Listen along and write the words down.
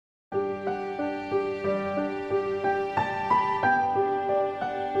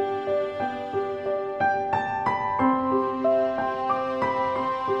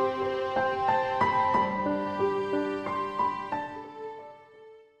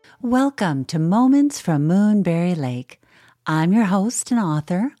Welcome to Moments from Moonberry Lake. I'm your host and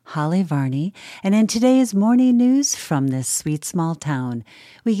author, Holly Varney, and in today's morning news from this sweet small town,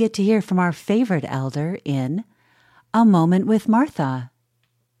 we get to hear from our favorite elder in A Moment with Martha.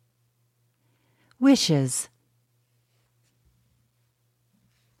 Wishes.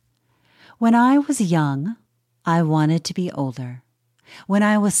 When I was young, I wanted to be older. When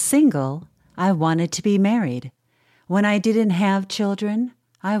I was single, I wanted to be married. When I didn't have children,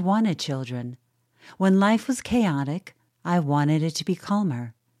 I wanted children. When life was chaotic, I wanted it to be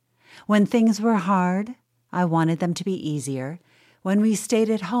calmer. When things were hard, I wanted them to be easier. When we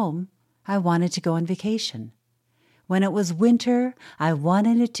stayed at home, I wanted to go on vacation. When it was winter, I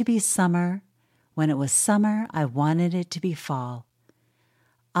wanted it to be summer. When it was summer, I wanted it to be fall.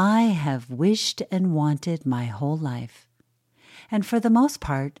 I have wished and wanted my whole life. And for the most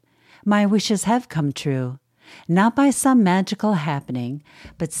part, my wishes have come true. Not by some magical happening,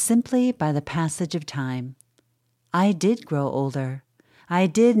 but simply by the passage of time. I did grow older. I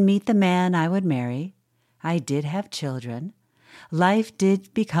did meet the man I would marry. I did have children. Life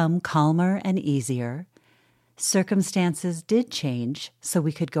did become calmer and easier. Circumstances did change so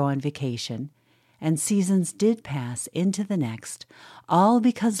we could go on vacation, and seasons did pass into the next, all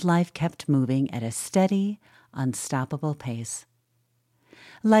because life kept moving at a steady, unstoppable pace.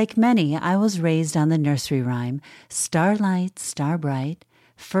 Like many, I was raised on the nursery rhyme, starlight, star bright,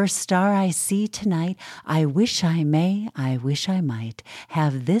 first star I see tonight, I wish I may, I wish I might,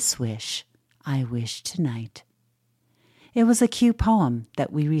 have this wish, I wish tonight. It was a cute poem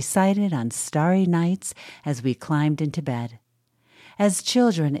that we recited on starry nights as we climbed into bed. As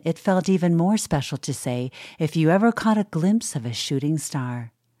children, it felt even more special to say, if you ever caught a glimpse of a shooting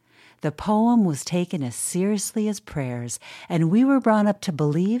star. The poem was taken as seriously as prayers, and we were brought up to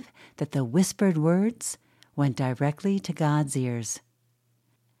believe that the whispered words went directly to God's ears.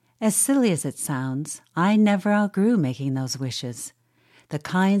 As silly as it sounds, I never outgrew making those wishes. The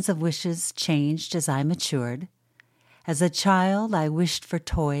kinds of wishes changed as I matured. As a child, I wished for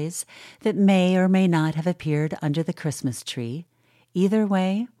toys that may or may not have appeared under the Christmas tree. Either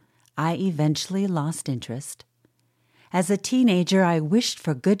way, I eventually lost interest. As a teenager, I wished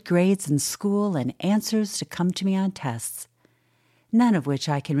for good grades in school and answers to come to me on tests, none of which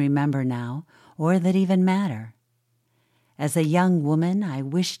I can remember now or that even matter. As a young woman, I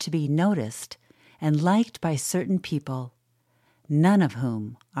wished to be noticed and liked by certain people, none of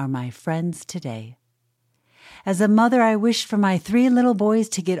whom are my friends today. As a mother, I wished for my 3 little boys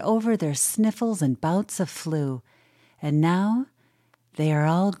to get over their sniffles and bouts of flu, and now they are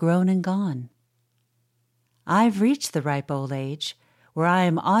all grown and gone. I've reached the ripe old age where I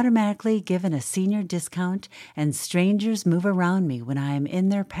am automatically given a senior discount and strangers move around me when I am in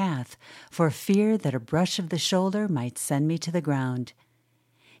their path for fear that a brush of the shoulder might send me to the ground.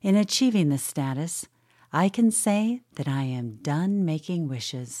 In achieving this status, I can say that I am done making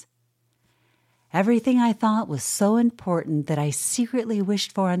wishes. Everything I thought was so important that I secretly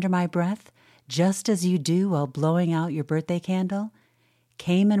wished for under my breath, just as you do while blowing out your birthday candle,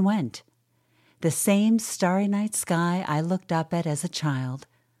 came and went. The same starry night sky I looked up at as a child,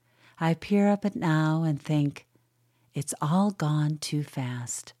 I peer up at now and think, it's all gone too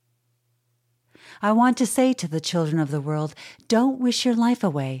fast. I want to say to the children of the world, don't wish your life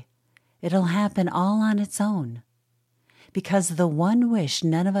away. It'll happen all on its own. Because the one wish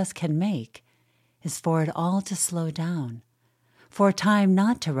none of us can make is for it all to slow down, for time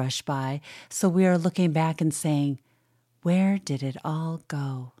not to rush by, so we are looking back and saying, where did it all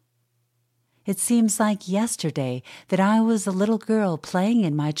go? It seems like yesterday that I was a little girl playing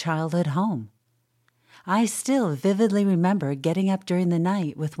in my childhood home. I still vividly remember getting up during the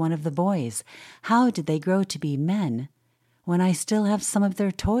night with one of the boys. How did they grow to be men when I still have some of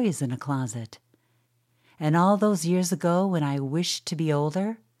their toys in a closet? And all those years ago when I wished to be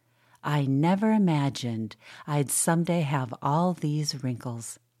older, I never imagined I'd someday have all these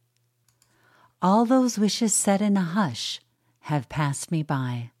wrinkles. All those wishes said in a hush have passed me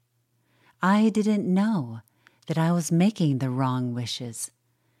by. I didn't know that I was making the wrong wishes.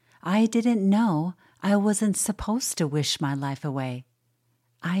 I didn't know I wasn't supposed to wish my life away.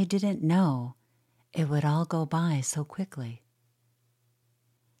 I didn't know it would all go by so quickly.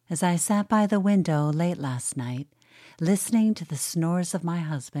 As I sat by the window late last night, listening to the snores of my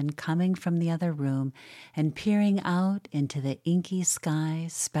husband coming from the other room and peering out into the inky sky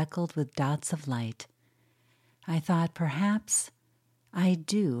speckled with dots of light, I thought perhaps I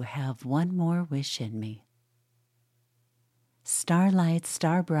do have one more wish in me. Starlight,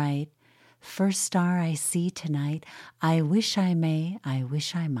 star bright, first star I see tonight, I wish I may, I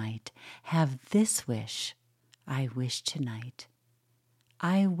wish I might, have this wish I wish tonight.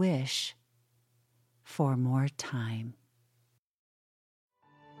 I wish for more time.